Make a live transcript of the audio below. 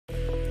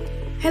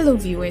Hello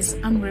viewers,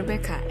 I'm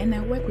Rebecca and I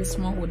work with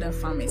smallholder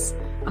farmers.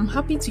 I'm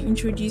happy to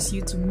introduce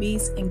you to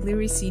Maize and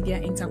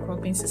Gliricidia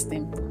intercropping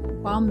system.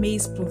 While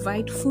maize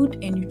provides food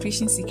and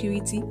nutrition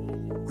security,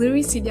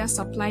 Gliricidia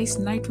supplies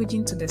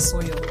nitrogen to the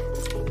soil.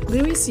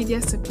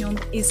 Gliricidia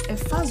sepium is a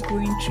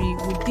fast-growing tree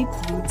with deep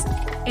roots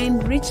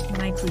and rich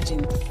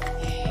nitrogen.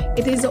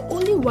 It is the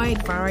only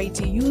wide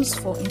variety used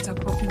for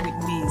intercropping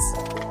with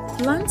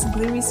maize. Plant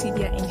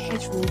Gliricidia in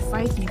hedgerow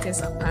 5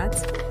 meters apart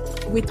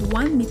with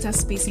 1 meter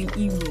spacing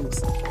in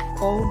rows,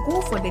 or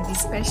go for the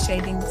dispersed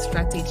shedding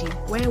strategy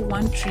where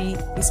one tree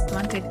is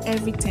planted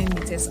every 10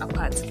 meters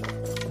apart.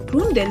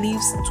 Prune the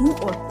leaves 2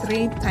 or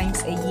 3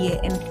 times a year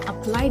and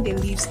apply the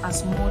leaves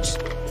as mulch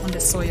on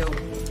the soil.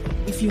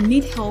 If you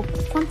need help,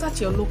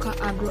 contact your local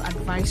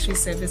agro-advisory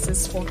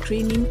services for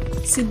training,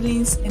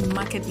 seedlings, and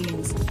market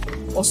links.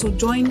 Also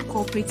join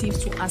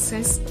cooperatives to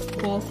access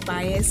bulk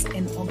buyers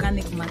and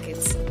organic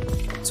markets.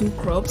 2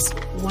 crops,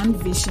 1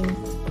 vision,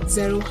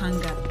 0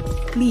 hunger.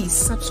 Please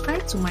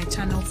subscribe to my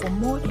channel for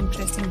more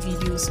interesting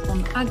videos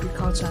on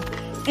agriculture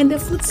and the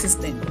food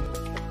system.